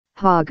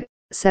Hogg,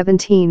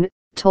 17,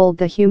 told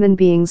the Human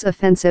Beings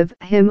Offensive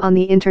him on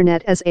the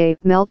internet as a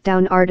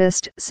meltdown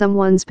artist.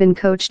 Someone's been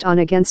coached on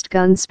against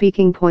gun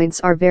speaking points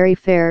are very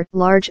fair.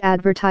 Large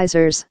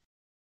advertisers.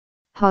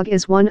 Hogg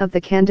is one of the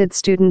candid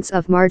students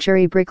of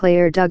Marjorie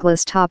Bricklayer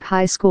Douglas Top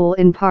High School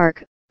in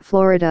Park,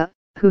 Florida,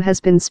 who has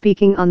been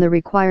speaking on the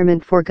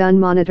requirement for gun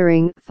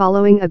monitoring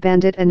following a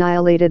bandit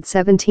annihilated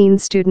 17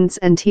 students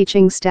and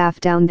teaching staff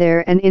down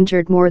there and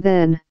injured more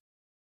than.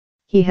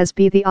 He has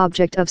been the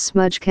object of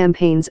smudge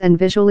campaigns and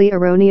visually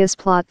erroneous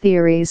plot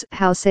theories.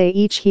 How say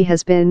each he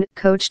has been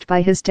coached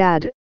by his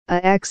dad,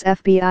 a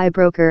ex-FBI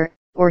broker,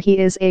 or he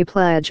is a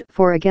pledge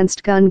for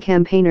against gun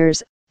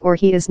campaigners, or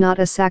he is not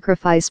a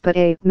sacrifice but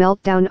a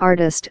meltdown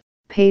artist,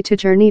 pay to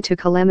journey to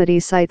calamity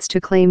sites to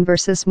claim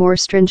versus more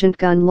stringent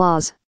gun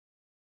laws.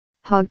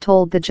 Hogg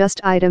told the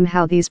Just item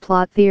how these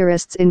plot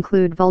theorists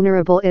include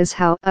vulnerable is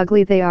how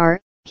ugly they are,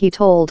 he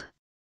told.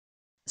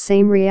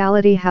 Same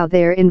reality how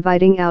they're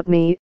inviting out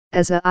me,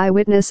 as a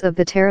eyewitness of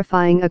the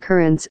terrifying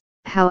occurrence,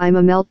 how I'm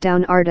a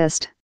meltdown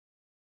artist.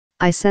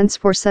 I sense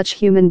for such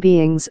human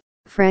beings,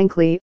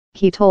 frankly,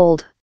 he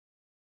told.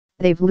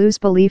 They've lose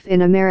belief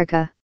in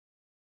America.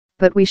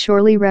 But we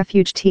surely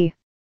refuge tea.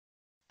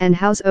 And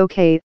how's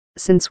okay,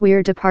 since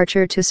we're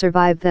departure to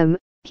survive them,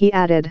 he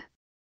added.